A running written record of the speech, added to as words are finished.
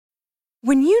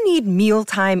When you need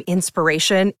mealtime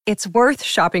inspiration, it's worth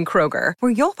shopping Kroger,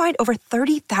 where you'll find over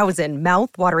 30,000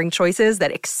 mouth-watering choices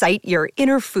that excite your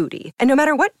inner foodie. And no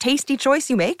matter what tasty choice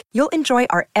you make, you'll enjoy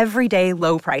our everyday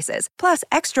low prices, plus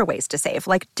extra ways to save,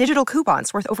 like digital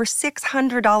coupons worth over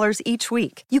 $600 each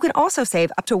week. You can also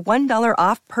save up to $1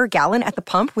 off per gallon at the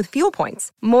pump with fuel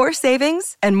points. More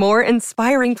savings and more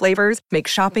inspiring flavors make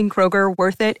shopping Kroger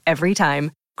worth it every time.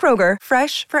 Kroger,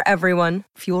 fresh for everyone.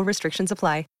 Fuel restrictions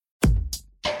apply.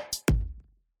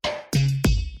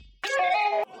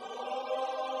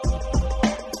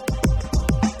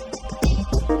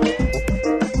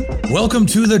 Welcome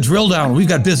to the Drill Down. We've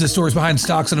got business stories behind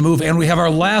stocks on the move, and we have our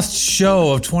last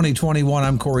show of 2021.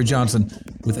 I'm Corey Johnson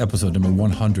with episode number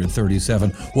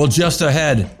 137. Well, just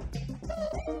ahead,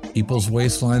 people's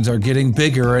waistlines are getting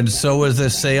bigger, and so is the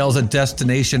sales at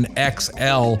Destination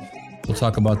XL. We'll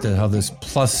talk about how this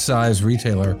plus-size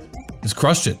retailer has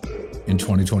crushed it in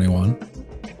 2021.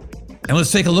 And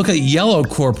let's take a look at Yellow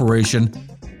Corporation,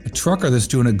 a trucker that's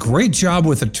doing a great job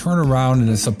with a turnaround and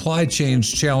the supply chain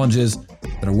challenges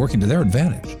that are working to their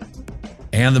advantage.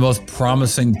 And the most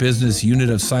promising business unit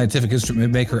of scientific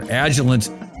instrument maker Agilent.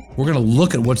 We're going to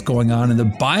look at what's going on in the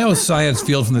bioscience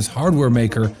field from this hardware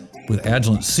maker with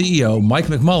Agilent CEO Mike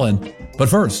McMullen. But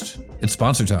first, it's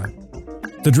sponsor time.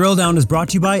 The Drill Down is brought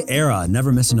to you by Era.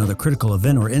 Never miss another critical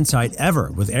event or insight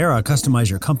ever. With Era, customize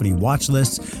your company watch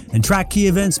lists and track key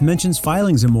events, mentions,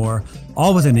 filings, and more,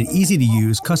 all within an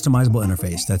easy-to-use, customizable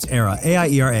interface. That's Era,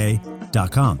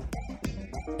 AIERA.com.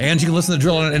 And you can listen to the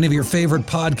Drill on any of your favorite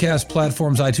podcast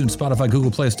platforms, iTunes, Spotify, Google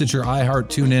Play, Stitcher, iHeart,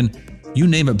 TuneIn, you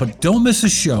name it. But don't miss a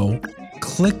show.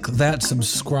 Click that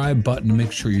subscribe button to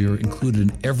make sure you're included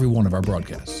in every one of our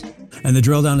broadcasts. And the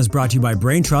Drill Down is brought to you by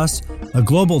BrainTrust, a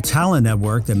global talent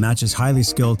network that matches highly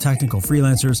skilled technical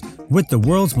freelancers with the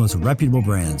world's most reputable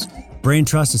brands.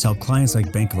 BrainTrust has helped clients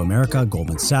like Bank of America,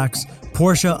 Goldman Sachs,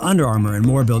 Porsche, Under Armour, and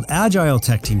more build agile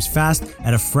tech teams fast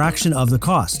at a fraction of the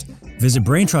cost. Visit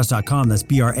braintrust.com, that's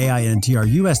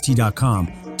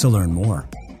BRAINTRUST.com, to learn more.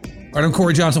 All right, I'm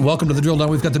Corey Johnson. Welcome to the Drill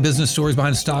Down. We've got the business stories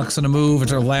behind stocks on the move.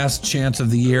 It's our last chance of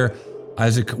the year.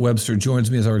 Isaac Webster joins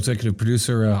me as our executive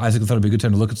producer. Isaac, I thought it'd be a good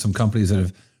time to look at some companies that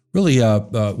have really,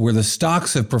 where the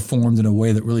stocks have performed in a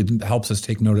way that really helps us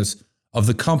take notice of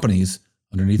the companies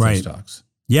underneath those stocks.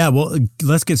 Yeah, well,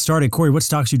 let's get started. Corey, what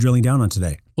stocks are you drilling down on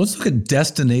today? Let's look at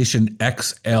Destination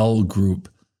XL Group.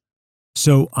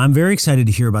 So I'm very excited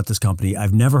to hear about this company.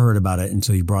 I've never heard about it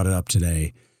until you brought it up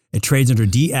today. It trades under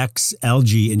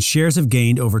DXLG, and shares have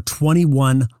gained over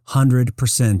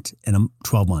 2,100% in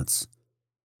 12 months.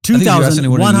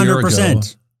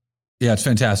 2,100%. Yeah, it's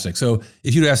fantastic. So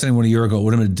if you'd asked anyone a year ago, it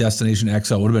would have been Destination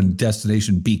XL, it would have been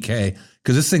Destination BK,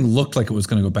 because this thing looked like it was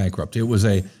going to go bankrupt. It was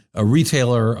a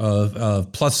retailer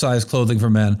of plus-size clothing for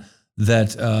men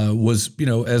that was,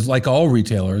 as like all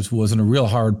retailers, was in a real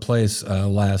hard place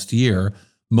last year,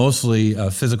 mostly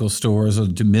physical stores, a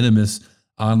de minimis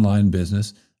online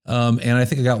business. And I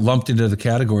think it got lumped into the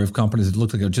category of companies that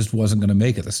looked like it just wasn't going to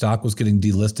make it. The stock was getting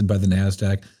delisted by the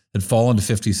NASDAQ, had fallen to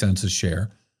 50 cents a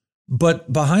share.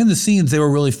 But behind the scenes, they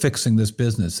were really fixing this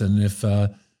business. And if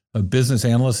a business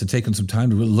analyst had taken some time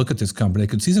to really look at this company, they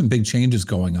could see some big changes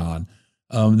going on.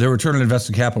 Their return on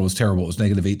invested capital was terrible. It was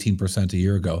negative 18% a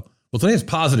year ago. Well, today it's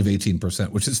positive 18%,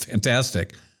 which is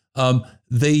fantastic.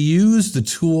 They use the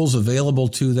tools available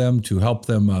to them to help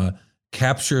them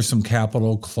capture some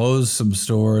capital, close some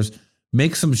stores,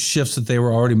 make some shifts that they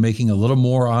were already making a little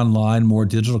more online, more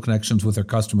digital connections with their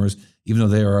customers, even though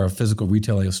they are a physical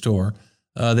retailing store.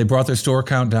 They brought their store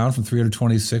count down from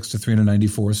 326 to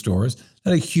 394 stores.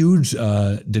 Not a huge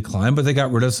decline, but they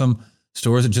got rid of some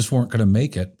stores that just weren't going to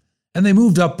make it. And they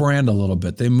moved up brand a little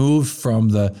bit. They moved from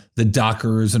the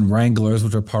Dockers and Wranglers,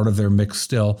 which are part of their mix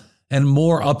still, and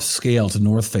more upscale to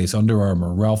North Face, Under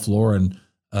Armour, Ralph Lauren.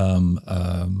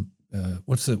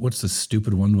 What's the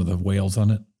stupid one with the whales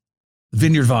on it?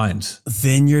 Vineyard Vines.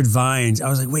 Vineyard Vines. I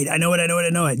was like, wait, I know it.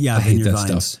 Yeah, I hate Vineyard that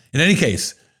Vines. stuff. In any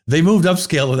case, they moved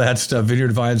upscale with that stuff.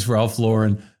 Vineyard Vines, Ralph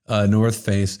Lauren, North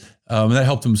Face. And that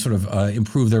helped them sort of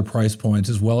improve their price points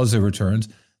as well as their returns.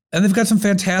 And they've got some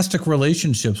fantastic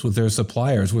relationships with their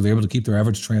suppliers where they're able to keep their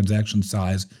average transaction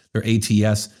size, their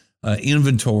ATS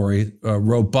inventory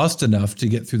robust enough to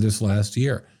get through this last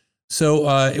year. So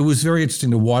it was very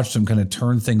interesting to watch them kind of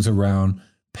turn things around,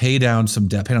 pay down some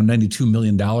debt, pay down $92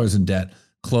 million in debt,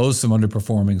 close some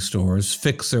underperforming stores,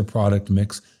 fix their product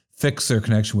mix, fix their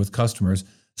connection with customers,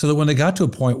 so that when they got to a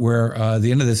point where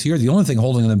the end of this year, the only thing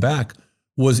holding them back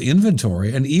was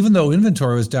inventory. And even though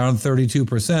inventory was down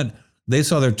 32%, they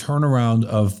saw their turnaround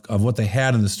of what they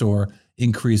had in the store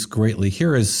increase greatly.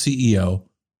 Here is CEO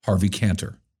Harvey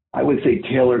Kanter. I would say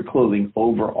tailored clothing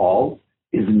overall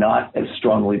is not as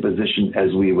strongly positioned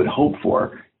as we would hope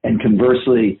for. And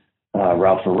conversely,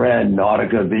 Ralph Lauren,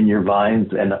 Nautica, Vineyard Vines,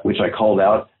 and which I called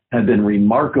out, have been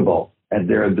remarkable at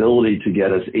their ability to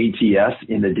get us ATS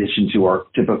in addition to our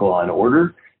typical on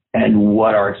order. And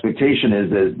what our expectation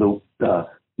is the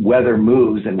weather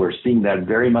moves, and we're seeing that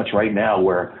very much right now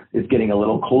where it's getting a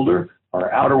little colder. Our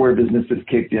outerwear business has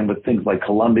kicked in with things like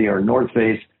Columbia or North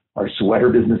Face. Our sweater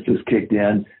business has kicked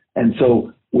in. And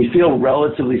so we feel,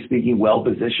 relatively speaking, well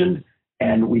positioned,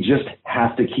 and we just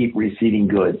have to keep receiving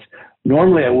goods.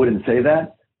 Normally, I wouldn't say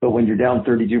that, but when you're down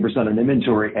 32% in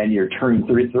inventory and you're turning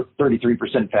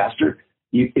 33% faster,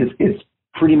 it's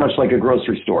pretty much like a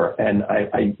grocery store. And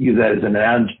I use that as an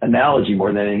analogy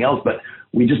more than anything else, but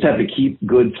we just have to keep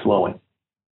goods flowing.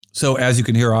 So as you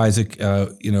can hear, Isaac,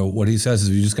 what he says is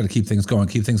you just got to keep things going,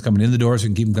 keep things coming in the door so you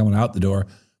can keep them coming out the door.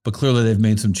 But clearly they've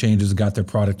made some changes and got their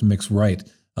product mix right.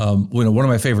 One of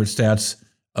my favorite stats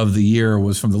of the year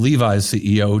was from the Levi's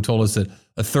CEO, who told us that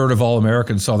a third of all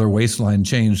Americans saw their waistline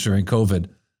change during COVID.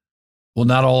 Well,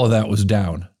 not all of that was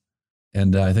down.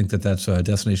 And I think that's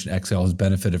Destination XL has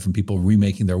benefited from people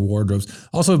remaking their wardrobes,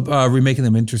 also remaking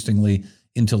them, interestingly,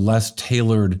 into less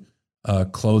tailored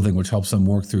clothing, which helps them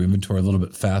work through inventory a little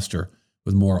bit faster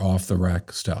with more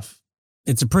off-the-rack stuff.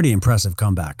 It's a pretty impressive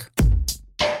comeback.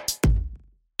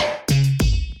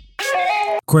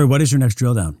 Corey, what is your next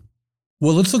drill down?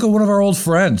 Well, let's look at one of our old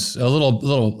friends. A little.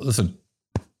 Listen.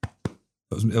 It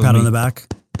was Pat me on the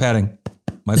back? Patting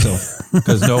myself,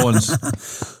 because no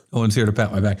one's here to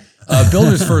pat my back.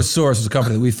 Builders FirstSource is a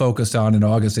company that we focused on in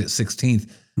August 16th.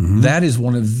 Mm-hmm. That is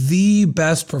one of the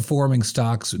best performing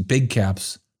stocks, big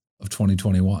caps, of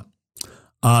 2021.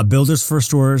 Builders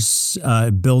FirstSource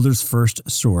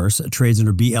trades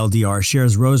under BLDR.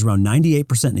 Shares rose around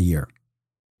 98% in a year.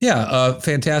 Yeah,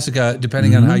 fantastic.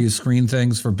 Depending on how you screen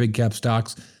things for big cap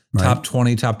stocks, right. Top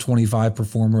 20, top 25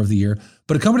 performer of the year.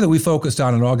 But a company that we focused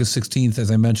on August 16th,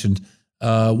 as I mentioned,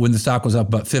 when the stock was up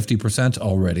about 50%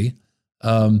 already.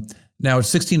 Now it's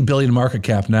 16 billion market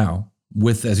cap now,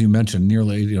 with, as you mentioned,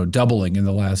 nearly doubling in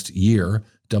the last year,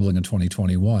 doubling in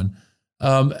 2021.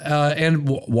 And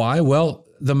why? Well,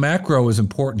 the macro is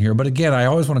important here. But again, I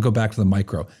always want to go back to the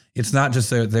micro. It's not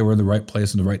just that they were in the right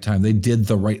place in the right time. They did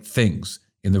the right things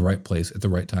in the right place at the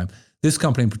right time. This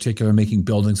company in particular, making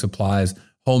building supplies,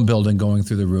 home building going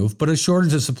through the roof, but a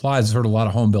shortage of supplies has hurt a lot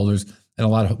of home builders and a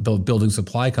lot of building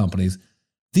supply companies.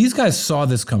 These guys saw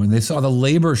this coming. They saw the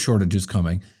labor shortages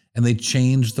coming, and they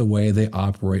changed the way they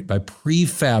operate by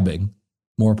prefabbing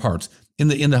more parts. In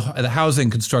the housing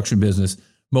construction business,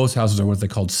 most houses are what they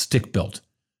called stick built,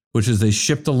 which is they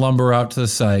ship the lumber out to the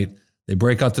site, they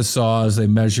break out the saws, they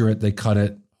measure it, they cut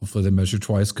it. Hopefully they measure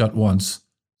twice, cut once.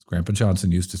 As Grandpa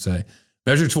Johnson used to say.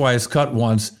 Measure twice, cut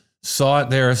once, saw it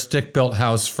there, stick built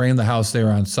house, frame the house there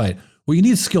on site. Well, you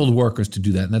need skilled workers to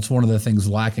do that. And that's one of the things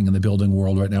lacking in the building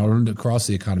world right now, or across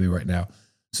the economy right now.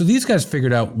 So these guys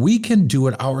figured out we can do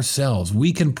it ourselves.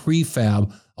 We can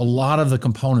prefab a lot of the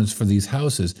components for these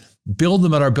houses, build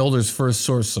them at our Builders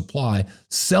FirstSource supply,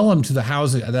 sell them to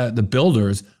the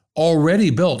builders already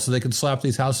built, so they can slap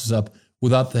these houses up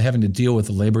without having to deal with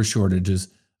the labor shortages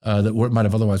that might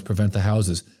have otherwise prevent the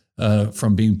houses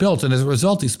from being built. And as a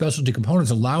result, these specialty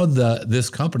components allowed this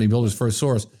company, Builders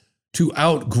FirstSource, to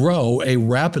outgrow a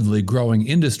rapidly growing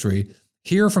industry.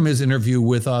 Here from his interview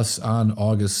with us on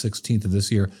August 16th of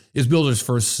this year is Builders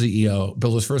FirstSource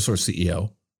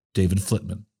CEO, David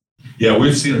Flitman. Yeah,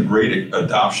 we've seen a great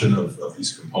adoption of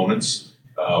these components,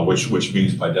 which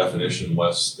means by definition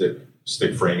less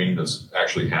stick framing that's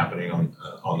actually happening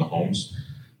on the homes.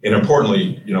 And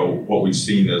importantly, what we've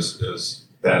seen is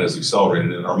that has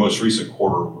accelerated. In our most recent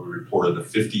quarter, we reported a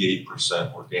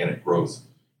 58% organic growth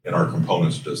in our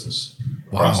components business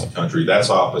across the country.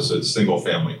 That's opposite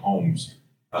single-family homes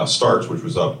starts, which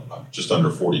was up just under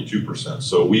 42%.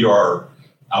 So we are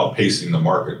outpacing the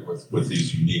market with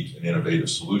these unique and innovative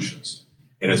solutions.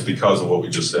 And it's because of what we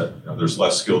just said. There's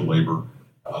less skilled labor,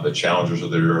 the challenges are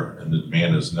there, and the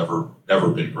demand has never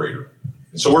been greater.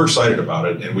 And so we're excited about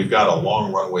it, and we've got a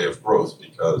long runway of growth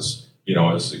because,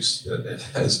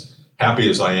 as happy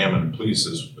as I am and pleased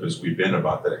as we've been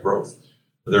about that growth,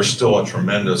 there's still a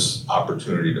tremendous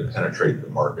opportunity to penetrate the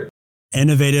market.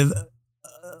 Innovative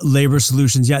labor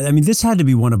solutions. Yeah, I mean, this had to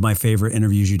be one of my favorite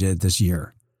interviews you did this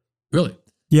year. Really?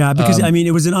 Yeah, because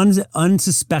it was an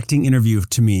unsuspecting interview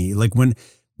to me. Like when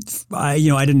I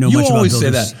didn't know much about builders. You always say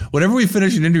that. Whenever we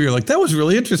finish an interview, you're like, that was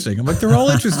really interesting. I'm like, they're all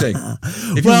interesting.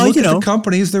 If you look at the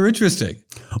companies, they're interesting.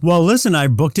 Well, listen, I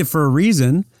booked it for a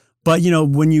reason, but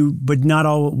not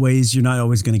always, you're not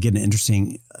always going to get an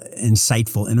interesting,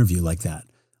 insightful interview like that.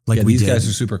 these guys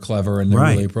are super clever, and they're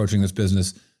really approaching this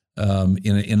business in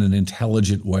an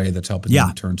intelligent way that's helping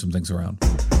them turn some things around.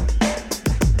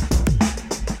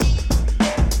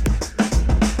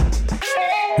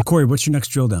 Corey, what's your next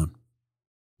drill down?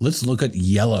 Let's look at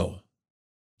Yellow.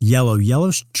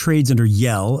 Yellow trades under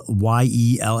Yell,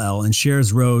 YELL, and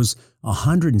shares rose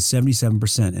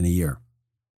 177% in a year.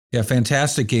 Yeah,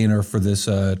 fantastic gainer for this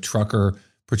trucker,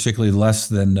 particularly less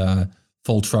than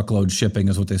full truckload shipping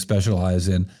is what they specialize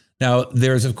in. Now,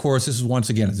 there's, of course, this is once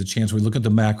again, it's a chance we look at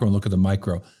the macro and look at the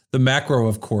micro. The macro,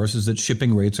 of course, is that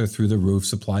shipping rates are through the roof,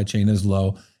 supply chain is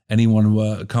low.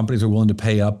 Companies are willing to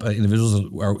pay up,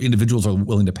 individuals are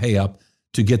willing to pay up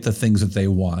to get the things that they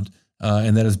want,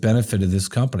 and that has benefited this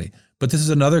company. But this is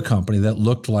another company that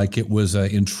looked like it was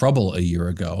in trouble a year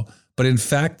ago. But in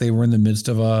fact, they were in the midst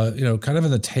of kind of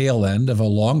in the tail end of a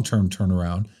long-term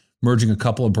turnaround, merging a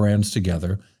couple of brands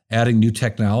together, adding new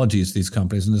technologies to these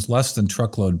companies. And it's less than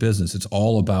truckload business. It's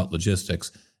all about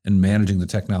logistics and managing the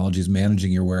technologies,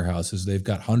 managing your warehouses. They've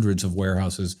got hundreds of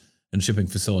warehouses and shipping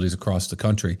facilities across the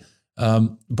country.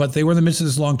 But they were in the midst of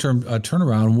this long-term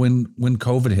turnaround when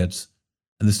COVID hits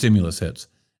and the stimulus hits.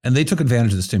 And they took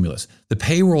advantage of the stimulus. The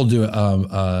payroll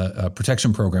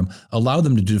protection program allowed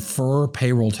them to defer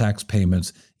payroll tax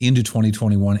payments into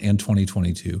 2021 and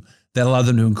 2022. That allowed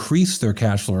them to increase their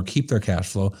cash flow or keep their cash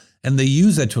flow. And they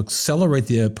used that to accelerate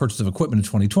the purchase of equipment in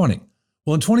 2020.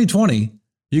 Well, in 2020,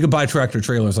 you could buy tractor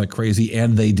trailers like crazy,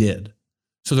 and they did.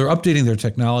 So they're updating their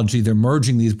technology. They're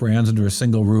merging these brands under a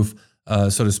single roof,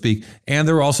 so to speak. And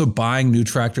they're also buying new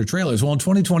tractor trailers. Well, in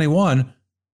 2021,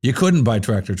 you couldn't buy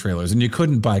tractor trailers and you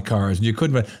couldn't buy cars and you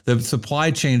couldn't buy, the supply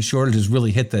chain shortages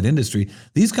really hit that industry.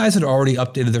 These guys had already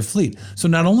updated their fleet. So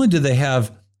not only did they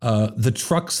have the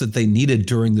trucks that they needed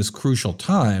during this crucial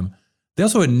time, they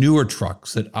also had newer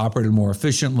trucks that operated more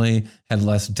efficiently, had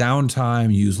less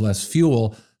downtime, used less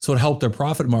fuel. So it helped their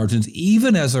profit margins,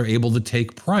 even as they're able to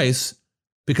take price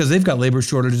because they've got labor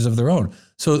shortages of their own.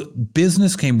 So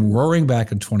business came roaring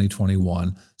back in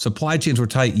 2021. Supply chains were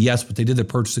tight, yes, but they did their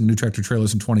purchasing new tractor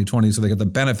trailers in 2020, so they got the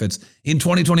benefits in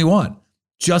 2021.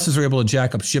 Just as they're able to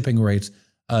jack up shipping rates,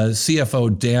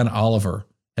 CFO Dan Oliver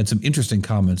had some interesting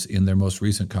comments in their most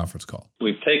recent conference call.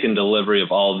 We've taken delivery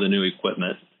of all of the new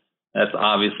equipment. That's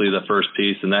obviously the first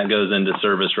piece, and that goes into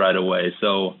service right away.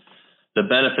 So the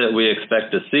benefit we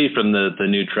expect to see from the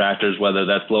new tractors, whether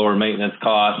that's lower maintenance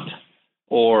cost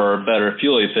or better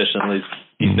fuel efficiency,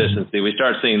 we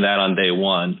start seeing that on day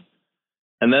one.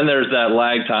 And then there's that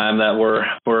lag time that we're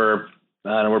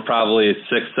probably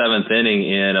 6th, 7th inning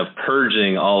in of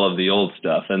purging all of the old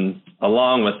stuff. And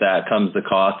along with that comes the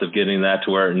cost of getting that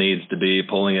to where it needs to be,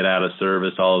 pulling it out of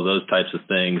service, all of those types of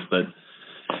things. But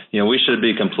we should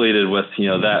be completed with,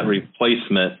 that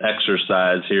replacement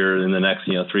exercise here in the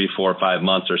next, 3, 4, 5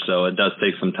 months or so. It does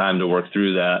take some time to work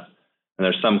through that. And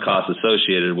there's some costs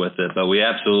associated with it, but we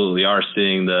absolutely are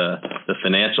seeing the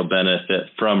financial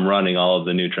benefit from running all of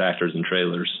the new tractors and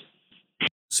trailers.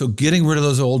 So getting rid of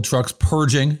those old trucks,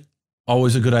 purging,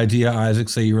 always a good idea. Isaac,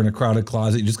 say you're in a crowded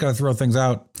closet. You just got to throw things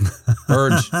out.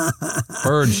 Purge.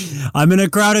 I'm in a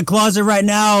crowded closet right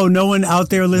now. No one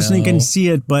out there listening can see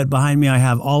it, but behind me I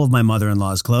have all of my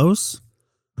mother-in-law's clothes.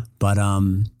 But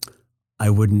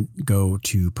I wouldn't go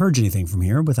to purge anything from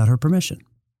here without her permission.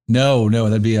 No,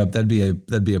 that'd be a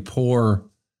poor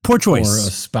choice, or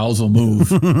a spousal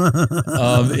move.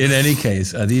 In any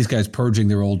case, these guys purging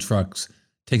their old trucks,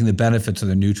 taking the benefits of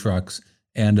their new trucks,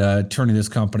 and turning this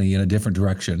company in a different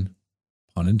direction,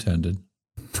 pun intended,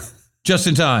 just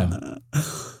in time.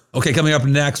 Okay, coming up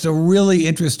next, a really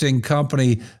interesting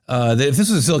company. That if this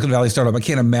was a Silicon Valley startup, I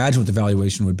can't imagine what the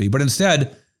valuation would be. But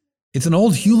instead, it's an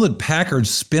old Hewlett-Packard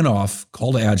spinoff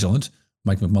called Agilent.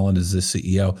 Mike McMullen is the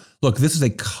CEO. Look, this is a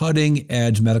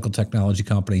cutting-edge medical technology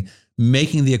company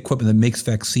making the equipment that makes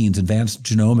vaccines, advanced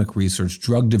genomic research,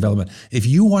 drug development. If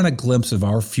you want a glimpse of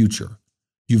our future,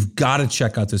 you've got to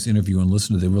check out this interview and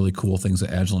listen to the really cool things that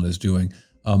Agilent is doing,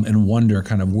 and wonder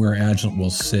kind of where Agilent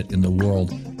will sit in the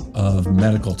world of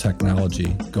medical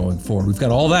technology going forward. We've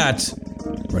got all that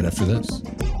right after this.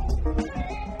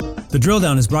 The Drill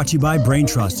Down is brought to you by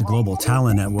BrainTrust, a global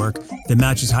talent network that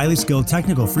matches highly skilled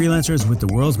technical freelancers with the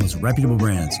world's most reputable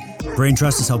brands.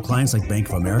 BrainTrust has helped clients like Bank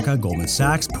of America, Goldman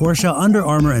Sachs, Porsche, Under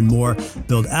Armour, and more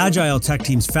build agile tech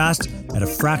teams fast at a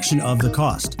fraction of the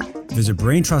cost. Visit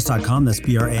braintrust.com, that's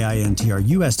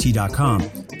BRAINTRUST.com,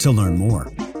 to learn more.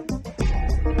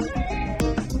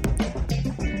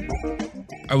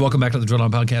 All right, welcome back to the Drill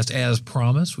Down Podcast. As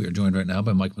promised, we are joined right now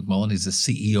by Mike McMullen. He's the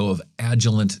CEO of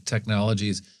Agilent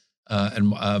Technologies.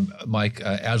 Mike,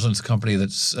 Agilent's a company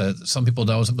that's some people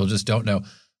know, some people just don't know.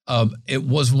 It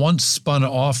was once spun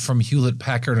off from Hewlett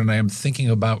Packard, and I am thinking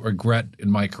about regret in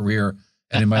my career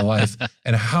and in my life,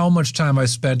 and how much time I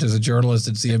spent as a journalist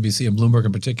at CNBC and Bloomberg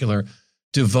in particular,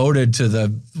 devoted to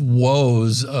the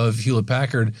woes of Hewlett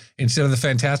Packard instead of the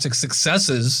fantastic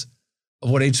successes of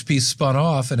what HP spun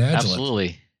off in Agilent.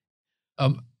 Absolutely.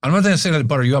 I'm not going to say that to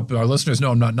butter you up, but our listeners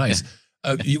know I'm not nice.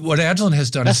 What Agilent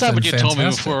has done That's is not what you fantastic.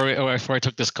 told me before I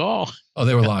took this call. Oh,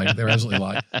 they were lying. They were absolutely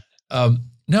lying.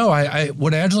 No,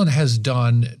 what Agilent has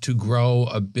done to grow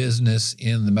a business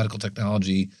in the medical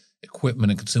technology equipment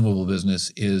and consumable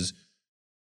business is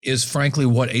frankly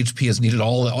what HP has needed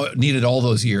all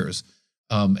those years,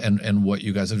 and what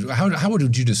you guys have. How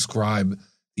would you describe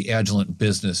the Agilent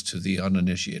business to the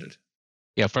uninitiated?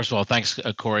 Yeah, first of all, thanks,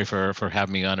 Corey, for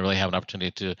having me on. I really have an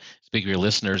opportunity to speak with your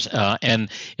listeners. And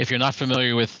if you're not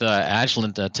familiar with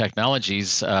Agilent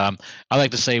Technologies, I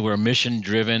like to say we're a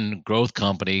mission-driven growth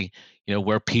company,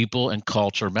 where people and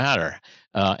culture matter.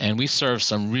 And we serve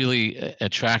some really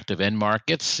attractive end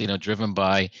markets, driven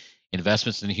by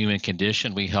investments in the human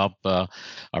condition. We help, our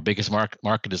biggest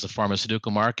market is the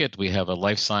pharmaceutical market. We have a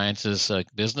life sciences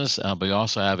business, but we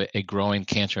also have a growing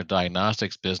cancer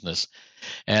diagnostics business.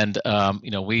 And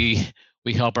we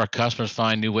help our customers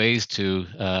find new ways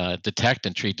to detect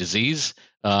and treat disease.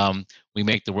 We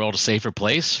make the world a safer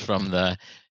place, from the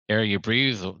air you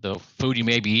breathe, the food you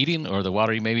may be eating, or the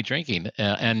water you may be drinking.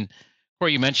 And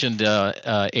Corey, you mentioned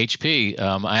HP.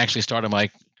 I actually started my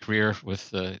career with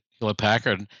Hewlett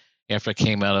Packard after I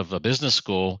came out of a business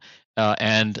school,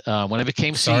 and when I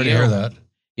became CEO. Sorry to hear that.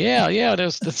 Yeah.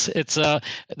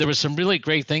 There was some really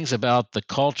great things about the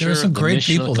culture. There were some great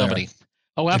mission people of the company. there.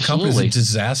 Oh, absolutely. The company's a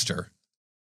disaster.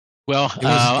 Well, it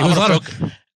was a lot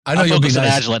of. I know you'll be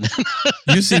nice.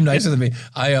 You seem nicer than me.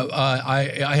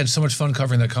 I had so much fun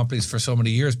covering that companies for so many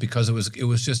years, because it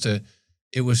was just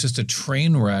a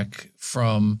train wreck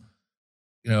from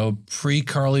pre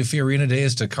Carly Fiorina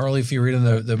days to Carly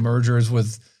Fiorina, the mergers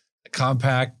with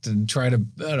Compact and trying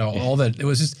to all that. It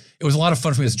was a lot of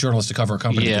fun for me as a journalist to cover a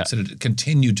company that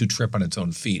continued to trip on its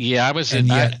own feet. Yeah, I was in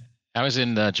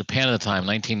Japan at the time,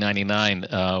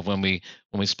 1999, when we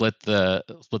split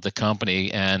the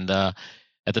company, and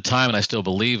at the time, and I still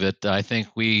believe it, I think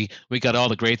we got all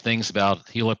the great things about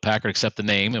Hewlett Packard except the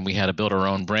name, and we had to build our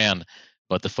own brand.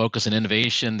 But the focus on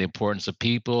innovation, the importance of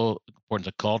people, the importance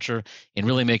of culture, and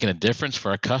really making a difference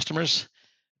for our customers,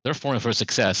 they're forming for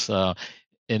success.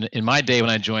 In my day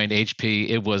when I joined HP,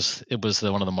 it was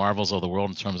one of the marvels of the world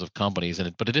in terms of companies,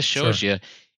 but it just shows you,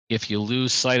 if you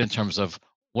lose sight in terms of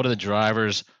what are the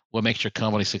drivers, what makes your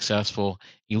company successful,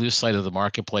 you lose sight of the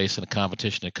marketplace and the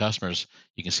competition and customers,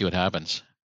 you can see what happens.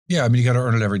 Yeah, I mean, you got to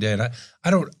earn it every day, and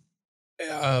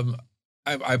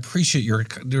I appreciate your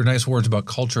nice words about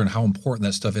culture and how important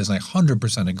that stuff is, and I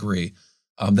 100% agree.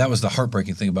 That was the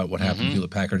heartbreaking thing about what happened at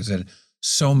Hewlett Packard, is that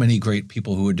so many great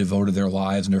people who had devoted their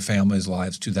lives and their families'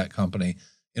 lives to that company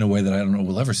in a way that I don't know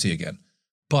we'll ever see again.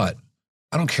 But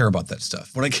I don't care about that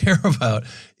stuff. What I care about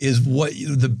is what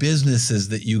the businesses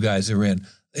that you guys are in.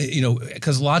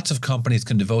 Because lots of companies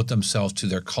can devote themselves to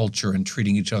their culture and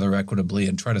treating each other equitably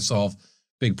and try to solve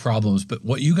big problems. But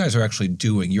what you guys are actually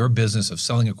doing, your business of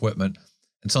selling equipment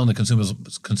and selling the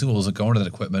consumables that go into that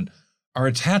equipment, are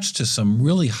attached to some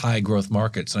really high growth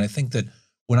markets. And I think that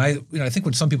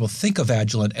when some people think of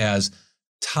Agilent as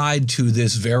tied to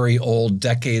this very old,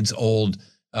 decades old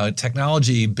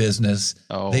technology business,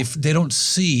 they don't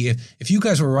see, if you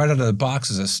guys were right out of the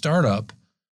box as a startup,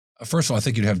 first of all, I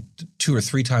think you'd have 2 or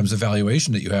 3 times the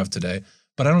valuation that you have today.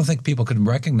 But I don't think people can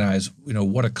recognize,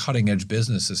 what a cutting edge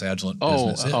business this Agilent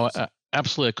business is.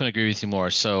 Absolutely. I couldn't agree with you more.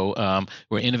 So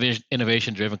we're an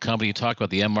innovation driven company. You talk about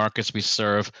the end markets we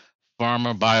serve,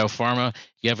 pharma, biopharma.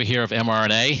 You ever hear of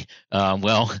mRNA?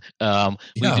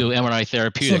 We do mRNA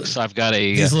therapeutics. So I've got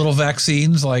these little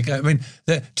vaccines.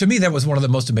 To me, that was one of the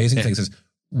most amazing things, is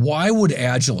why would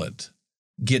Agilent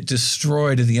get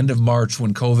destroyed at the end of March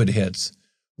when COVID hits,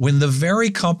 when the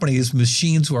very companies,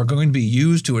 machines who are going to be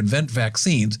used to invent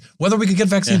vaccines, whether we could get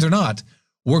vaccines or not,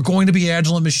 were going to be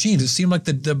Agilent machines? It seemed like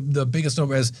the biggest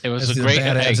number it was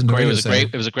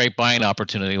a great buying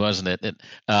opportunity, wasn't it?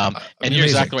 And you're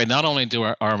exactly right. Not only do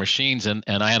our machines, and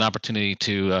I had an opportunity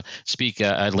to speak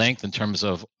at length in terms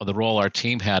of the role our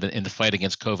team had in the fight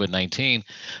against COVID-19,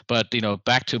 but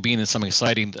back to being in some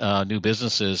exciting new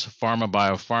businesses, pharma,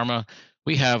 biopharma.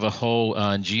 We have a whole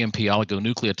GMP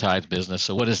oligonucleotides business.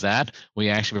 So what is that? We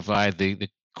actually provide the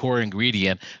core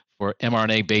ingredient for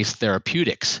mRNA-based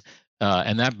therapeutics.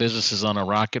 And that business is on a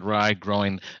rocket ride,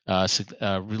 growing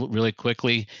really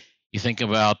quickly. You think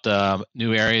about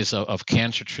new areas of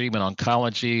cancer treatment,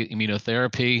 oncology,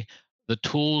 immunotherapy, the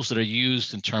tools that are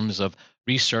used in terms of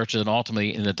researchers and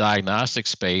ultimately in the diagnostic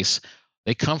space,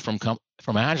 they come from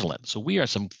Agilent. So we are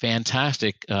some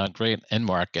fantastic, great end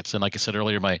markets. And like I said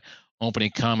earlier, my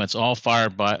opening comments, all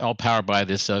powered by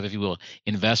this, if you will,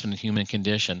 investment in human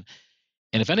condition.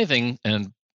 And if anything,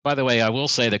 and by the way, I will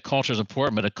say that culture is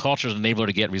important, but a culture is an enabler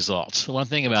to get results. One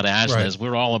thing about Agilent is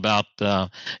we're all about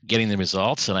getting the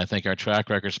results, and I think our track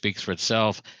record speaks for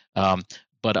itself.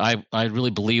 But I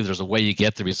really believe there's a way you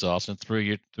get the results, and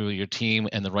through your team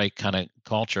and the right kind of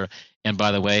culture. And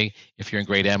by the way, if you're in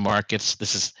great end markets,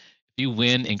 if you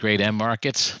win in great end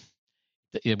markets,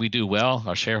 we do well,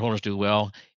 our shareholders do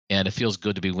well, and it feels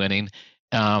good to be winning,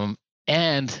 and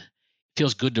it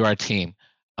feels good to our team.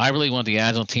 I really want the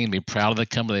Agilent team to be proud of the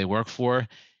company they work for,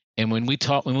 and when we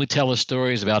tell the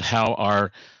stories about how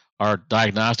our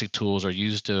diagnostic tools are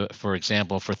used for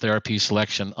example, for therapy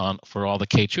selection for all the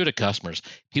Keytruda customers,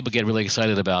 people get really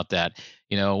excited about that.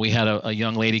 We had a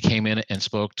young lady came in and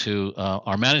spoke to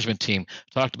our management team,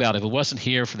 talked about if it wasn't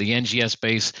here for the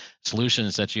NGS-based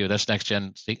solutions that's next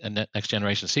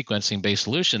generation sequencing-based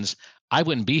solutions, I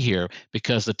wouldn't be here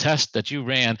because the test that you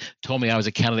ran told me I was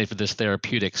a candidate for this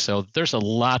therapeutic. So there's a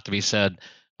lot to be said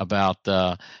about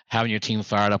having your team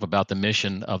fired up about the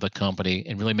mission of the company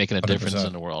and really making a 100%. Difference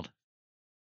in the world.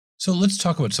 So let's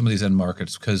talk about some of these end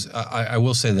markets, because I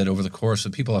will say that over the course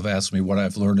of people have asked me what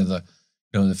I've learned in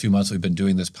the few months we've been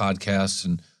doing this podcast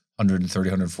and 130,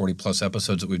 140 plus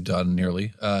episodes that we've done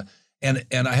nearly. And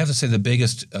I have to say the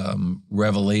biggest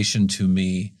revelation to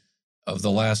me of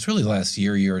the last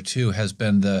year or two has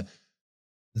been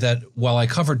that while I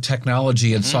covered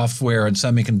technology and software and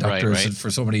semiconductors for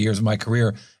so many years of my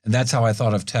career, and that's how I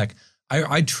thought of tech,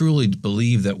 I truly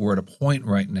believe that we're at a point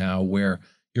right now where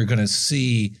you're going to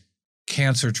see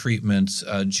cancer treatments,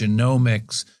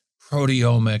 genomics,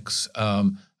 proteomics,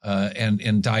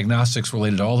 and diagnostics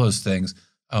related to all those things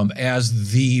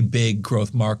as the big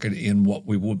growth market in what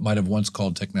we might have once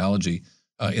called technology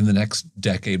in the next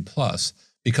decade plus,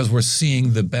 because we're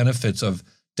seeing the benefits of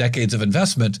decades of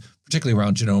investment, particularly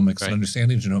around genomics and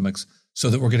understanding genomics, so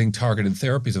that we're getting targeted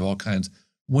therapies of all kinds.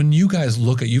 When you guys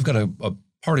look at, you've got a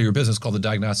part of your business called the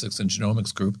Diagnostics and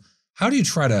Genomics Group. How do you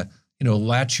try to,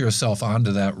 latch yourself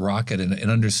onto that rocket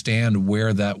and understand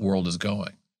where that world is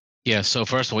going? Yeah. So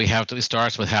first of all, it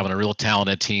starts with having a real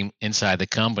talented team inside the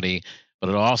company, but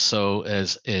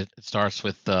it starts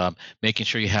with making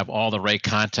sure you have all the right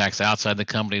contacts outside the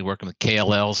company, working with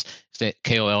KOLs,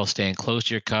 staying close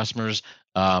to your customers.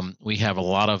 We have a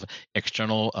lot of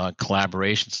external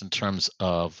collaborations in terms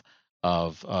of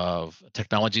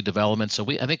technology development. So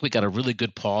I think we got a really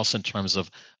good pulse in terms of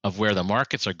where the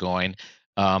markets are going.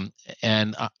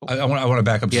 And I want to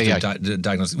back up to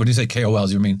diagnosis. When you say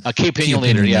KOLs, you mean key opinion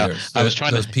leader? Yeah, leaders. I was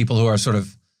trying those people who are sort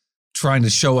of trying to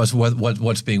show us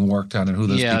what's being worked on and who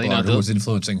those people are, who's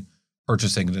influencing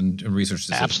purchasing and research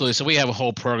decisions. Absolutely. So we have a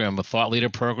whole program, a thought leader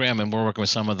program, and we're working with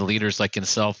some of the leaders like in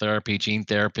cell therapy, gene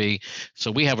therapy.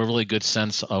 So we have a really good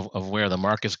sense of where the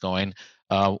market's going.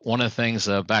 One of the things,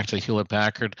 back to Hewlett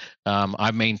Packard,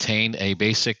 I've maintained a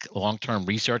basic long-term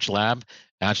research lab,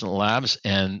 Agilent Labs,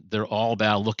 and they're all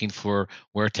about looking for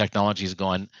where technology is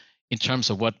going in terms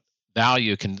of what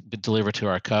value can be delivered to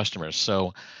our customers.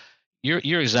 So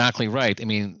you're exactly right. I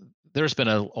mean, there's been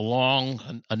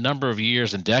a number of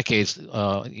years and decades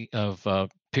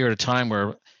of period of time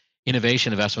where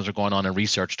innovation investments are going on in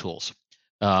research tools.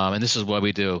 And this is what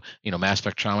we do, mass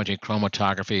spectrometry,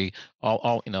 chromatography,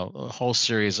 all a whole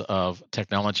series of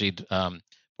technology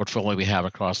portfolio we have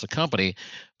across the company.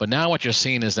 But now what you're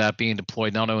seeing is that being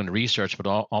deployed not only in research,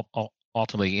 but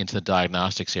ultimately into the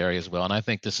diagnostics area as well. And I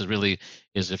think this is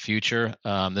the future.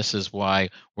 This is why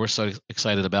we're so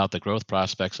excited about the growth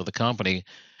prospects of the company.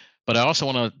 But I also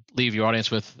want to leave your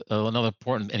audience with another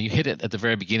important, and you hit it at the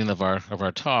very beginning of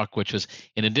our talk, which was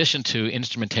in addition to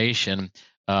instrumentation,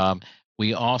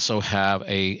 we also have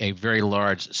a very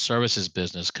large services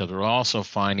business, because we're also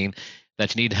finding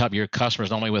that you need to help your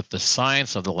customers not only with the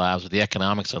science of the labs, but the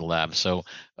economics of the labs. So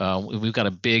we've got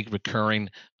a big recurring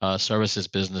services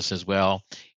business as well,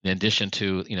 in addition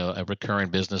to a recurring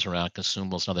business around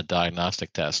consumables and other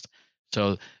diagnostic tests.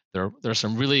 So there's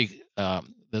some really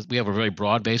we have a very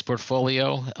broad-based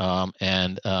portfolio,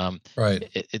 and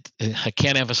I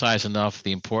can't emphasize enough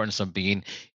the importance of being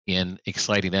in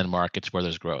exciting end markets where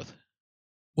there's growth.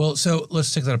 Well, so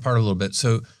let's take that apart a little bit.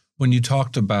 So when you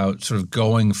talked about sort of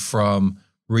going from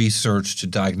research to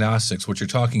diagnostics, what you're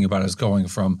talking about is going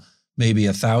from maybe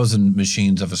 1,000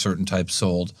 machines of a certain type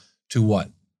sold to what?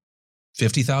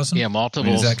 50,000? Yeah,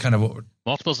 multiples. Is that kind of what?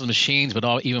 Multiples of machines, but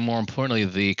even more importantly,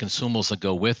 the consumables that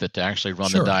go with it to actually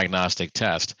run the diagnostic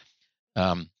test.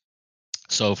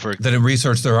 So that in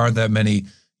research there aren't that many,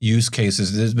 use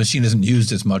cases. The machine isn't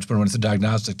used as much, but when it's a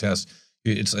diagnostic test,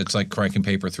 it's like cranking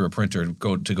paper through a printer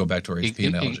to go back to our HP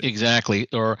analogy. Exactly.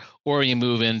 Or you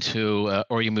move into a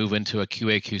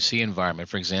QA/QC environment.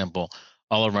 For example,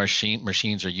 all of our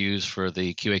machines are used for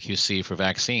the QA/QC for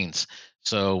vaccines.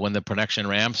 So when the production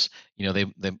ramps, they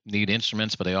need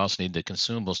instruments, but they also need the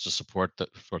consumables to support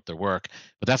their work.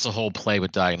 But that's the whole play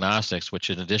with diagnostics,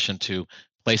 which in addition to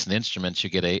placing instruments, you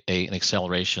get an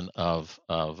acceleration of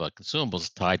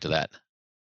consumables tied to that.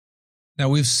 Now,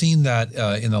 we've seen that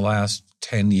in the last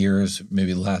 10 years,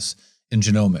 maybe less, in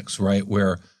genomics, right?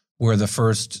 Where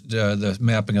the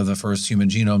mapping of the first human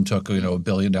genome took, $1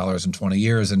 billion in 20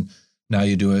 years. And now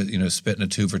you do it, spit in a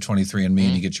tube for 23andMe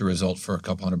and you get your result for a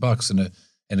couple $100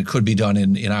 and it could be done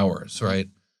in hours, right?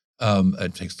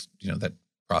 It takes, that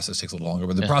process takes a little longer,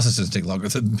 but the process doesn't take longer.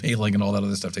 The mailing and all that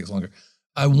other stuff takes longer.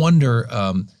 I wonder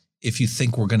if you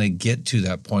think we're going to get to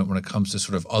that point when it comes to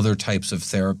sort of other types of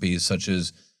therapies, such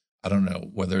as, I don't know,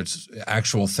 whether it's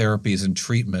actual therapies and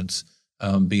treatments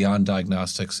beyond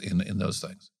diagnostics in those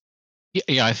things.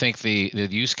 Yeah, I think the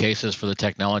use cases for the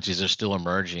technologies are still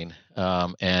emerging,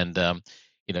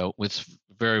 it's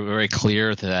very, very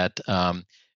clear that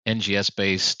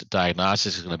NGS-based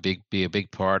diagnostics is going to be a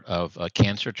big part of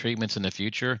cancer treatments in the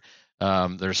future.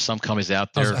 There's some companies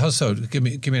out there. How so? Give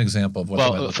me an example of what.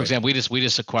 Well, for example, we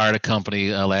just acquired a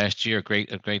company last year, a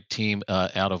great team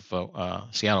out of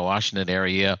Seattle, Washington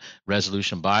area,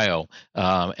 Resolution Bio,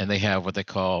 and they have what they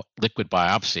call liquid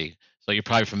biopsy. So you're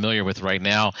probably familiar with right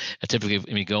now. Typically,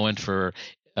 when you go in for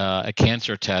a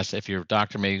cancer test, if your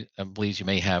doctor believes you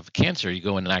may have cancer, you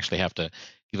go in and actually have to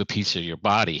give a piece of your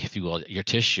body, if you will, your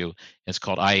tissue. It's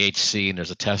called IHC, and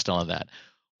there's a test on that.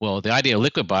 Well, the idea of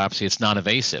liquid biopsy, it's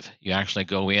non-invasive. You actually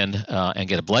go in and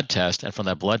get a blood test, and from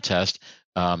that blood test,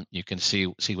 you can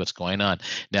see what's going on.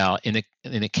 Now, in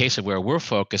the case of where we're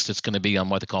focused, it's going to be on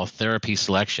what they call therapy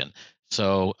selection.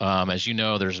 So, as you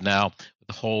know, there's now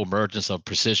the whole emergence of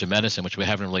precision medicine, which we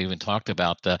haven't really even talked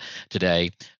about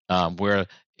today, where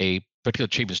a particular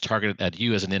treatment is targeted at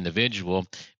you as an individual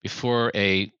before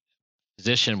a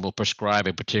physician will prescribe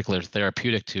a particular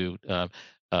therapeutic to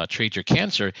treat your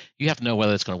cancer. You have to know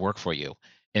whether it's going to work for you.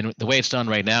 And the way it's done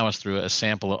right now is through a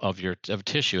sample of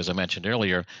tissue, as I mentioned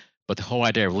earlier. But the whole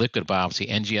idea of liquid biopsy,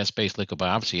 NGS-based liquid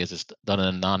biopsy, is it's done in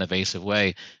a non-invasive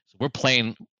way. So we're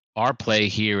playing our play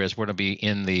here is we're going to be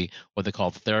in the what they call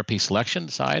therapy selection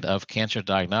side of cancer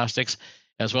diagnostics,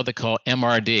 as what they call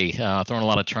MRD. Throwing a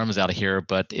lot of terms out of here,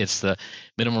 but it's the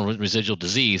minimal residual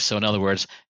disease. So in other words,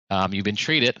 you've been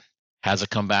treated, has it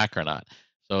come back or not?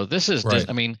 So this is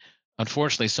right.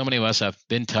 Unfortunately, so many of us have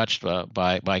been touched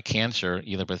by cancer,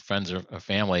 either with friends or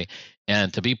family,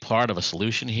 and to be part of a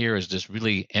solution here is just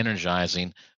really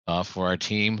energizing for our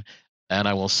team. And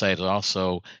I will say it's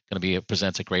also going to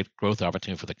presents a great growth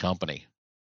opportunity for the company.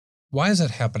 Why is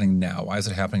that happening now? Why is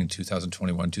it happening in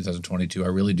 2021, 2022? I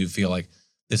really do feel like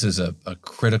this is a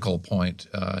critical point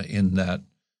in that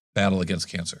battle against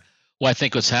cancer. Well, I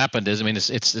think what's happened is,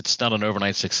 it's not an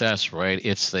overnight success, right?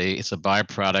 It's a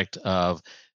byproduct of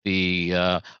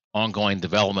the ongoing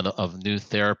development of new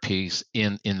therapies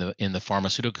in the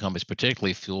pharmaceutical companies,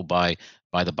 particularly fueled by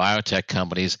the biotech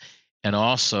companies, and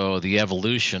also the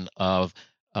evolution of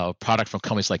product from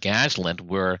companies like Agilent,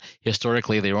 where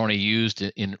historically they were only used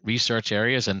in research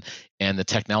areas, and the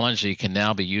technology can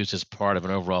now be used as part of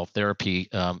an overall therapy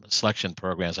selection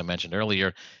program, as I mentioned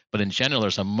earlier. But in general,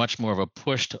 there's a much more of a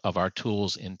push of our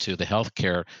tools into the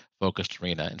healthcare focused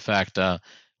arena. In fact,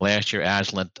 last year,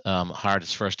 Agilent hired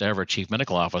its first ever chief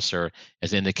medical officer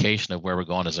as an indication of where we're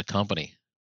going as a company.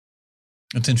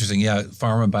 It's interesting. Yeah,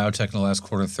 pharma and biotech in the last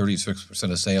quarter,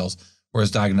 36% of sales,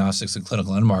 whereas diagnostics and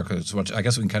clinical end markets, which I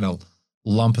guess we can kind of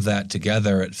lump that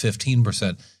together at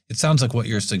 15%. It sounds like what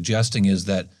you're suggesting is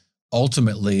that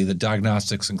ultimately the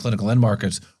diagnostics and clinical end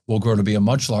markets will grow to be a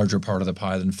much larger part of the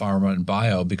pie than pharma and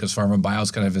bio, because pharma and bio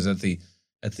is kind of is at the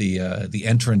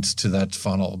entrance to that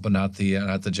funnel, but not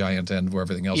the giant end where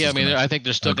everything else. Yeah, is I think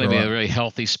there's still going to be a very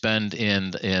healthy spend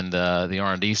in the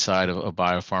R&D side of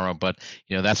biopharma, but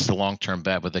that's the long-term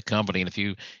bet with the company. And if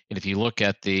you look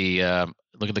at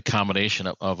the combination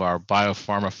of our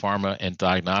biopharma, pharma, and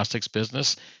diagnostics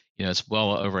business, it's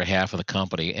well over half of the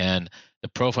company, and the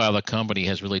profile of the company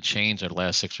has really changed over the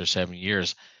last 6 or 7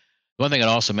 years. One thing I'd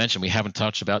also mention, we haven't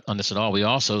touched on this at all. We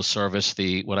also service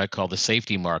what I call the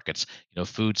safety markets,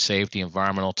 food safety,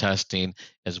 environmental testing,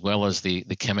 as well as the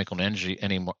chemical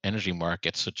and energy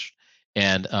markets.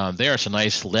 There's a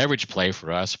nice leverage play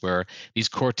for us, where these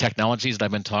core technologies that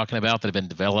I've been talking about that have been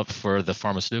developed for the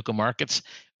pharmaceutical markets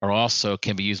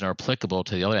can be used and are applicable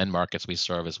to the other end markets we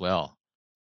serve as well.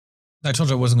 I told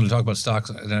you I wasn't going to talk about stocks,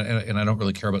 and I don't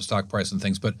really care about stock price and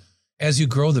things. But as you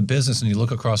grow the business and you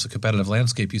look across the competitive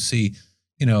landscape, you see,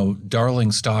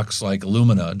 darling stocks like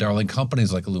Illumina, darling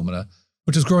companies like Illumina,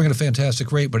 which is growing at a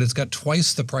fantastic rate, but it's got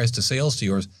twice the price to sales to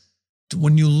yours.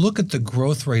 When you look at the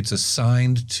growth rates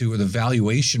assigned to, or the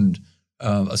valuation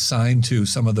assigned to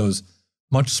some of those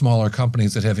much smaller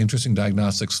companies that have interesting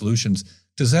diagnostic solutions,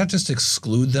 does that just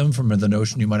exclude them from the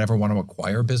notion you might ever want to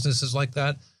acquire businesses like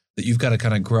that you've got to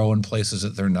kind of grow in places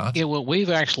that they're not? Yeah, well, we've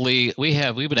been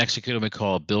executing what we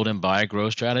call a build and buy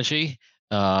growth strategy.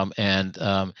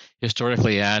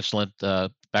 Historically,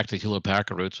 Agilent, back to the Hewlett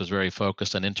Packard roots, was very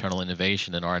focused on internal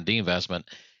innovation and R&D investment,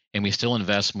 and we still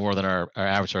invest more than our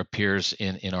average, our peers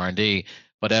in R&D.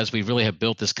 But as we really have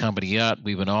built this company up,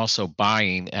 we've been also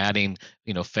adding,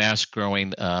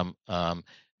 fast-growing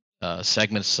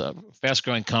segments,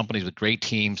 fast-growing companies with great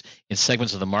teams in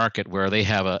segments of the market where they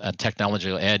have a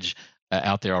technological edge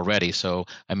out there already. So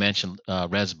I mentioned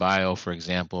Res Bio, for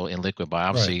example, in liquid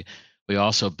biopsy. Right. We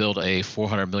also built a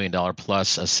 $400 million plus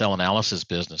cell analysis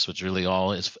business, which really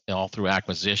is all through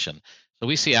acquisition. So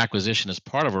we see acquisition as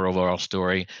part of our overall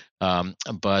story,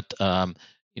 but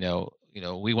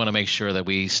we want to make sure that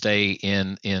we stay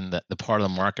in the part of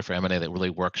the market for M&A that really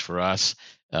works for us,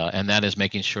 and that is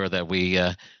making sure that we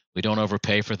don't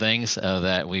overpay for things,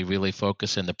 that we really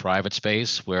focus in the private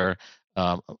space where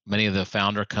many of the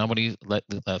founders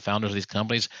of these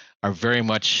companies are very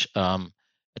much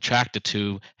attracted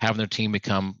to having their team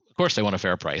become. Of course, they want a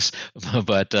fair price,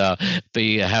 but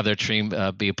have their team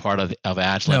be a part of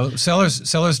Agilent. No,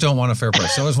 sellers don't want a fair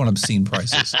price. Sellers want obscene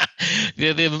prices.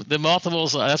 The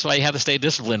multiples. That's why you have to stay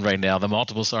disciplined right now. The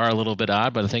multiples are a little bit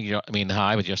odd, but I think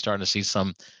high, but you're starting to see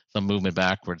some movement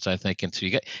backwards. I think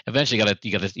eventually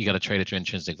you got to trade at your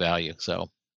intrinsic value. So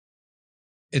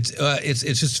it's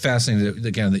just fascinating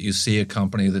again that you see a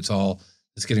company that's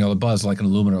getting all the buzz, like an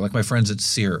Illumina, like my friends at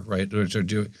Sear, right, which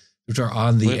are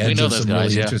on the edge of some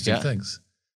really interesting things.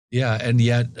 Yeah, and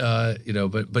yet,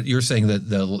 but you're saying that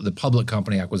the public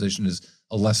company acquisition is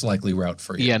a less likely route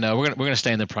for you. Yeah, no, we're gonna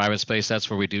stay in the private space. That's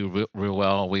where we do real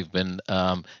well. We've done,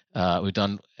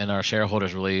 and our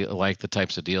shareholders really like the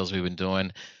types of deals we've been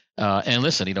doing. And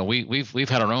listen, we've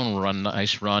had our own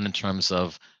nice run in terms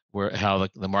of how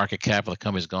the market cap of the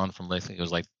company's gone from, I think it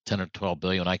was like 10 or 12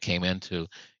 billion when I came into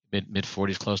mid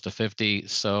 40s, close to 50.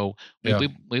 So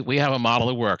we have a model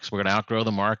that works. We're going to outgrow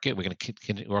the market. We're going to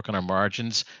continue to work on our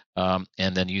margins, and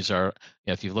then use our.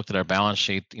 If you've looked at our balance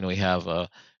sheet, we have a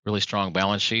really strong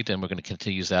balance sheet, and we're going to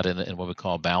continue to use that in what we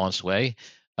call a balanced way.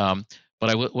 But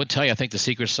I would tell you, I think the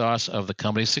secret sauce of the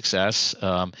company's success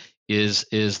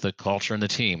is the culture and the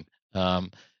team. I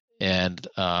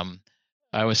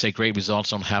always say great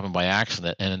results don't happen by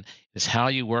accident, and it's how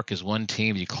you work as one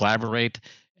team. You collaborate.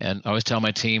 And I always tell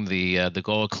my team the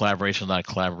goal of collaboration is not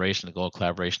collaboration. The goal of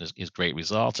collaboration is great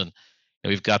results. And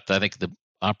we've got, I think, the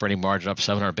operating margin up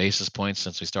 700 basis points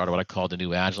since we started what I call the new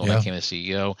Agilent. I became a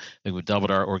CEO. I think we've doubled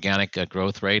our organic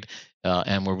growth rate,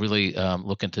 and we're really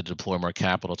looking to deploy more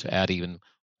capital to add even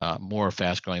more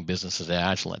fast-growing businesses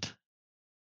at Agilent.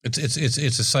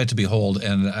 It's a sight to behold.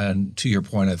 And to your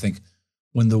point, I think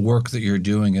when the work that you're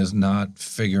doing is not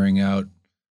figuring out,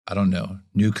 I don't know,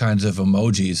 new kinds of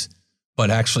emojis, but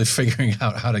actually figuring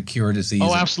out how to cure disease.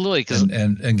 Oh, absolutely,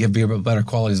 and give people a better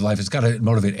quality of life. It's got to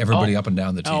motivate everybody up and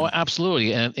down the team. Oh,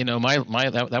 absolutely, and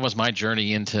that was my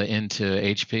journey into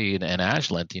HP and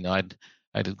Agilent.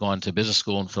 I'd gone to business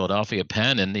school in Philadelphia,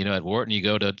 Penn, and at Wharton you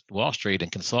go to Wall Street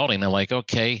and consulting. And they're like,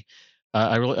 okay,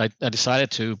 I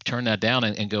decided to turn that down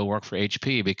and go work for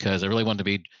HP because I really wanted to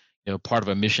be part of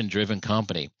a mission-driven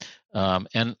company.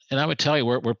 And I would tell you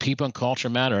where people and culture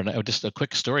matter. And just a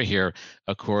quick story here,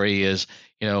 Corey, is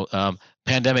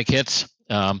pandemic hits.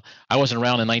 I wasn't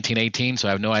around in 1918, so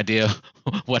I have no idea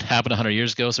what happened 100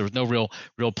 years ago. So there was no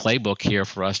real playbook here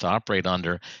for us to operate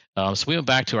under. So we went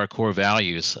back to our core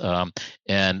values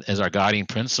and as our guiding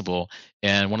principle.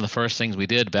 And one of the first things we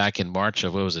did back in March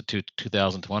of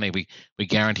 2020, we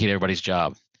guaranteed everybody's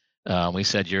job. We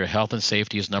said your health and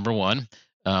safety is number one.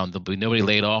 There'll be nobody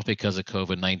laid off because of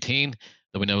COVID-19.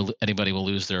 There'll be no anybody will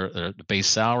lose their base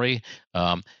salary.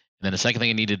 And then the second thing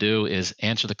you need to do is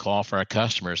answer the call for our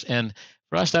customers. And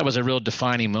for us, that was a real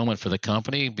defining moment for the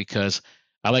company because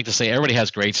I like to say everybody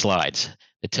has great slides.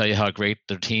 They tell you how great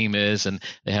their team is, and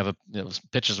they have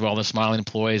pictures of all the smiling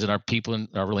employees, and our people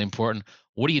are really important.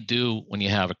 What do you do when you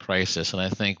have a crisis? And I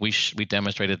think we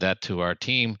demonstrated that to our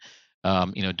team,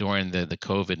 during the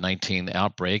COVID-19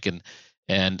 outbreak, and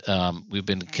we've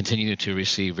been continuing to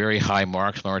receive very high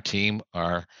marks from our team.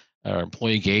 Our Our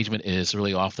employee engagement is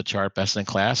really off the chart, best in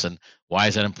class. And why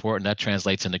is that important? That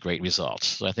translates into great results.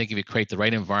 So I think if you create the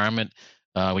right environment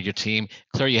with your team,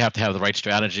 clearly you have to have the right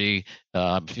strategy.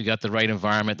 If you got the right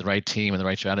environment, the right team, and the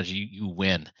right strategy, you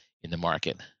win in the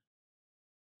market.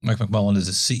 Mike McMullen is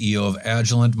the CEO of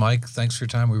Agilent. Mike, thanks for your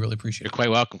time. We really appreciate it. You're quite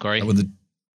welcome, Corey. When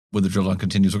the drill down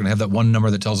continues, we're going to have that one number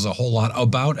that tells us a whole lot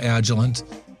about Agilent.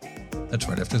 That's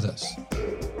right after this.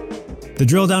 The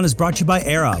Drill Down is brought to you by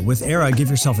Era. With Era, give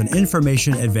yourself an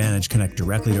information advantage. Connect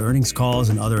directly to earnings calls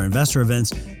and other investor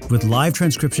events with live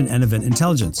transcription and event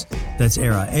intelligence. That's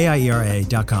Era,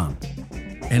 AIERA.com.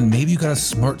 And maybe you got a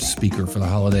smart speaker for the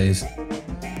holidays.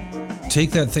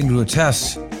 Take that thing to a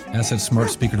test. Ask that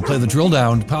smart speaker to play the Drill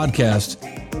Down podcast.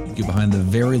 You get behind the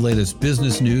very latest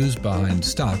business news behind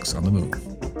stocks on the move.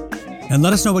 And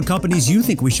let us know what companies you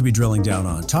think we should be drilling down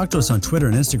on. Talk to us on Twitter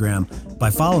and Instagram by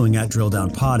following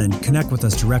 @DrillDownPod and connect with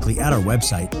us directly at our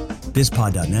website,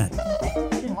 bizpod.net.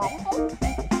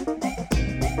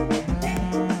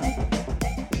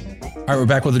 All right, we're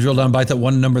back with the Drill Down Bite, that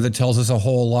one number that tells us a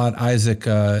whole lot. Isaac,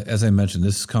 as I mentioned,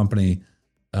 this company,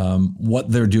 what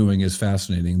they're doing is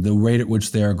fascinating. The rate at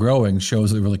which they are growing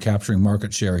shows they're really capturing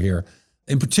market share here.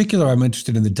 In particular, I'm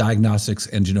interested in the diagnostics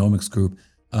and genomics group.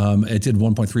 It did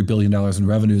 $1.3 billion in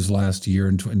revenues last year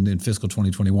in fiscal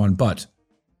 2021. But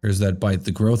here's that bite.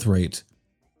 The growth rate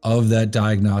of that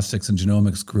diagnostics and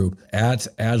genomics group at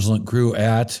Agilent grew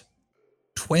at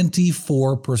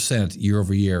 24% year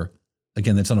over year.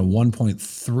 Again, that's on a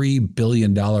 $1.3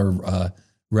 billion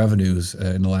revenues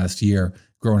in the last year,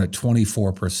 growing at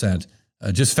 24%.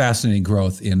 Just fascinating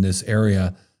growth in this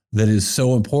area that is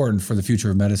so important for the future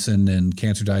of medicine and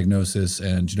cancer diagnosis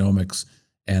and genomics.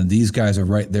 And these guys are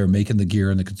right there making the gear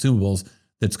and the consumables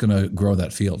that's going to grow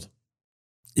that field.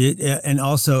 And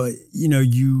also,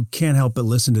 you can't help but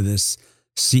listen to this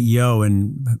CEO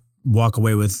and walk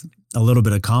away with a little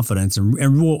bit of confidence,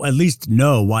 and we'll at least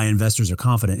know why investors are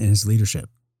confident in his leadership.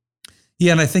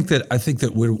 Yeah, and I think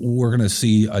that we're going to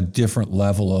see a different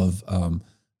level of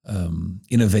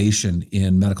innovation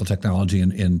in medical technology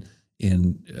and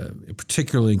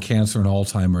particularly in cancer and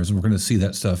Alzheimer's, and we're going to see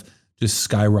that stuff just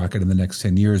skyrocket in the next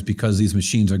 10 years because these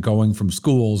machines are going from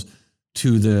schools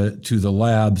to the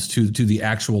labs, to the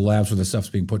actual labs where the stuff's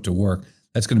being put to work.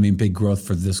 That's going to mean big growth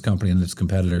for this company and its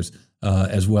competitors,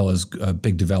 as well as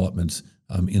big developments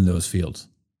in those fields.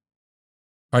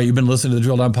 All right, you've been listening to the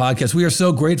Drill Down Podcast. We are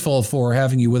so grateful for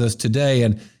having you with us today,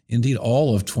 and indeed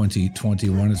all of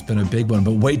 2021. It's been a big one,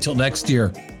 but wait till next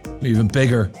year, even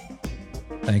bigger.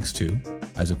 Thanks to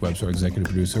Isaac Webb's our executive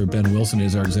producer. Ben Wilson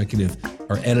is our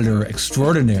editor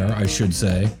extraordinaire, I should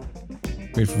say.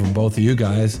 Grateful for both of you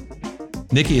guys.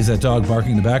 Nikki is that dog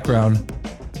barking in the background.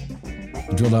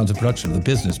 The Drill Down's a production of the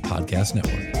Business Podcast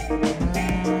Network.